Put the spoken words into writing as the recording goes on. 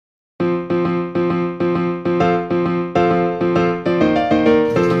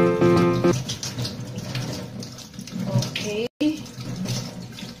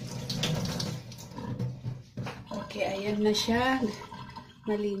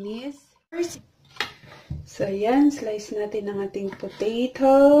malinis. So, ayan, slice natin ang ating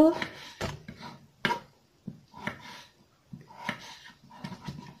potato.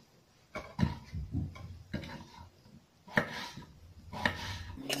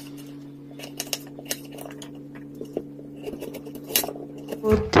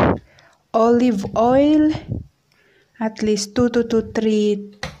 Put olive oil, at least 2 to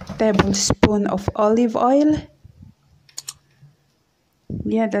 3 tablespoons of olive oil.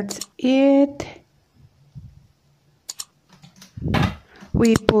 Yeah, that's it.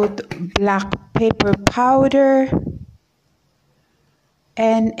 We put black pepper powder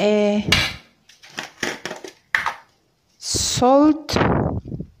and a salt,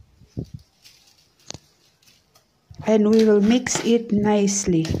 and we will mix it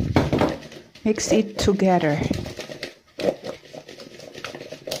nicely. Mix it together.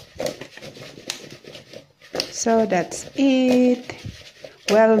 So that's it.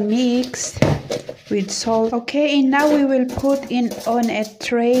 Well mixed with salt. Okay, and now we will put in on a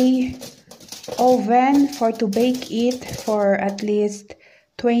tray oven to bake it for at least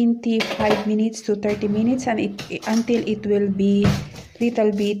 25 minutes to 30 minutes, and until it will be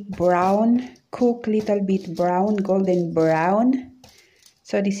little bit brown, cook little bit brown, golden brown.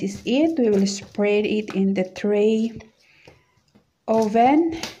 So this is it. We will spread it in the tray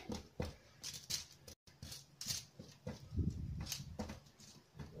oven.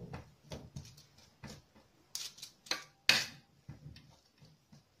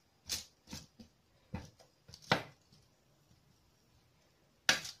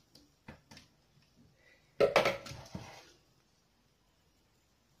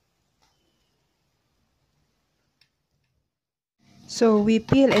 So we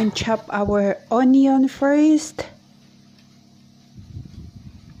peel and chop our onion first.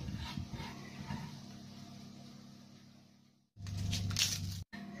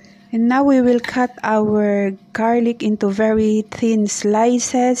 And now we will cut our garlic into very thin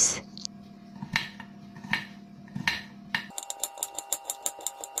slices.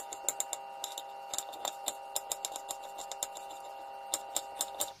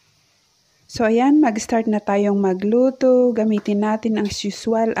 So ayan, mag-start na tayong magluto. Gamitin natin as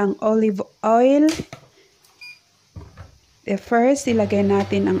usual ang olive oil. First, ilagay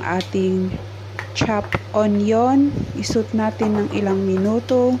natin ang ating chopped onion. Isut natin ng ilang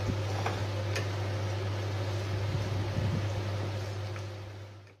minuto.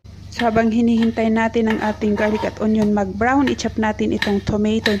 So habang hinihintay natin ang ating garlic at onion mag-brown, i-chop natin itong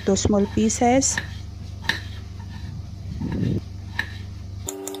tomato into small pieces.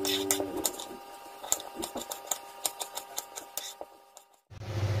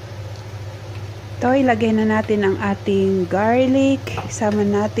 Ito, ilagay na natin ang ating garlic. Isama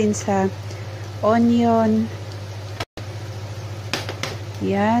natin sa onion.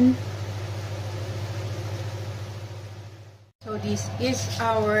 Yan. So this is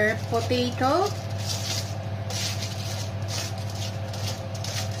our potato.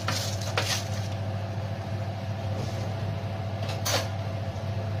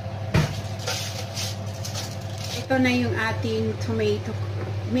 Ito na yung ating tomato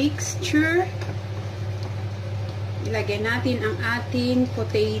mixture. Ilagay natin ang ating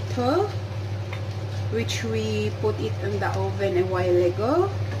potato, which we put it in the oven a while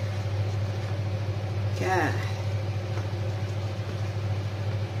ago. Yeah.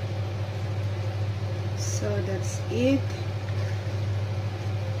 So that's it.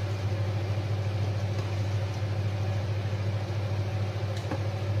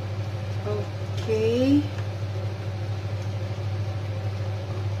 Okay.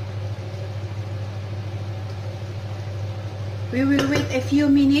 We will wait a few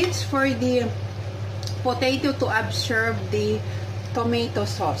minutes for the potato to absorb the tomato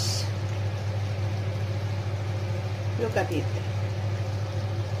sauce. Look at it.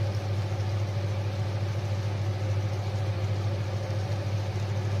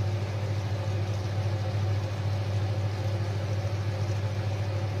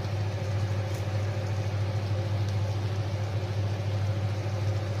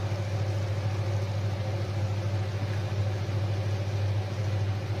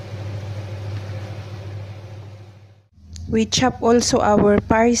 We chop also our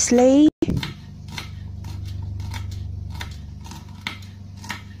parsley.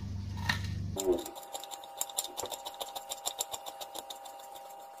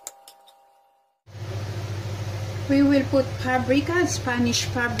 We will put paprika, Spanish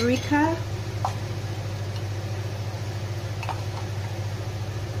paprika.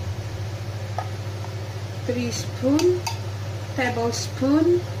 Three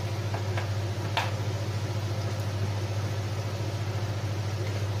tablespoon.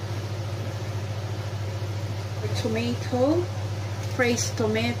 tomato, fresh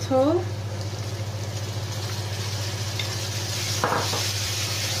tomato.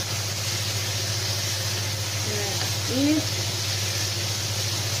 That's it.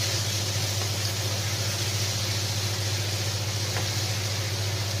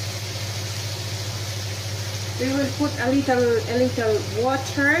 We will put a little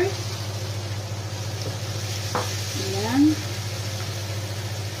water. Ayan.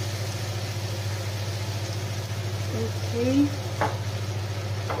 Okay.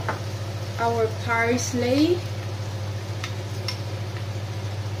 Our parsley.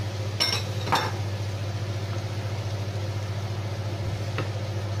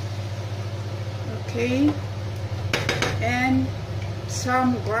 Okay. And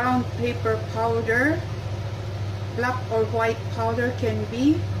some ground pepper powder. Black or white powder can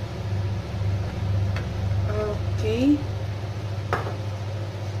be. Okay.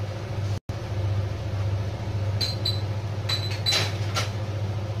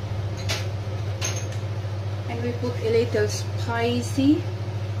 And we put a little spicy.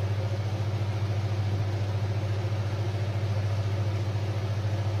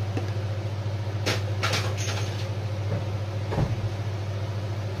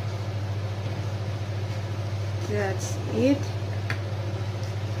 That's it.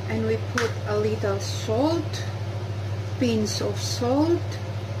 And we put a little salt, pinch of salt.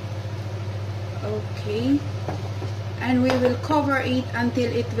 Okay. And we will cover it until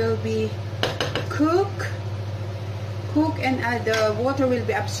it will be cook and the water will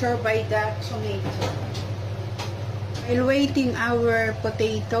be absorbed by the tomato. While waiting our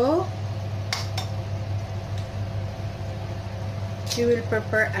potato, we will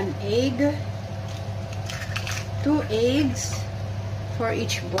prepare an egg. 2 eggs for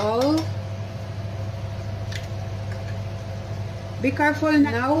each bowl. Be careful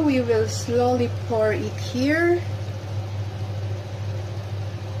now, we will slowly pour it here.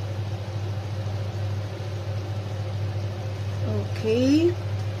 Okay.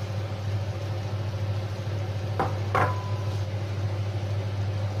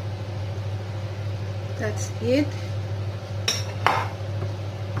 That's it.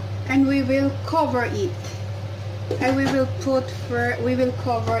 And we will cover it. And we will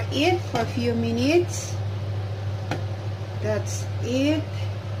cover it for a few minutes. That's it.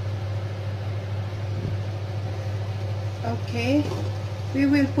 Okay.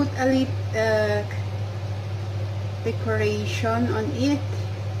 We will put a little decoration on it.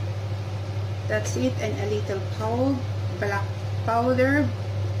 That's it. And a little black powder.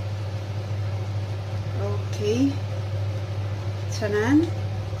 Okay. Sanan.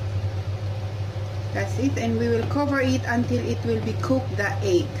 That's it, and we will cover it until it will be cooked, the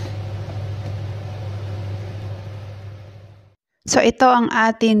egg. So ito ang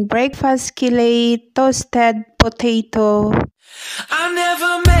ating breakfast skillet toasted potato. I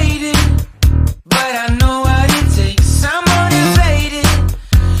never made it, but I know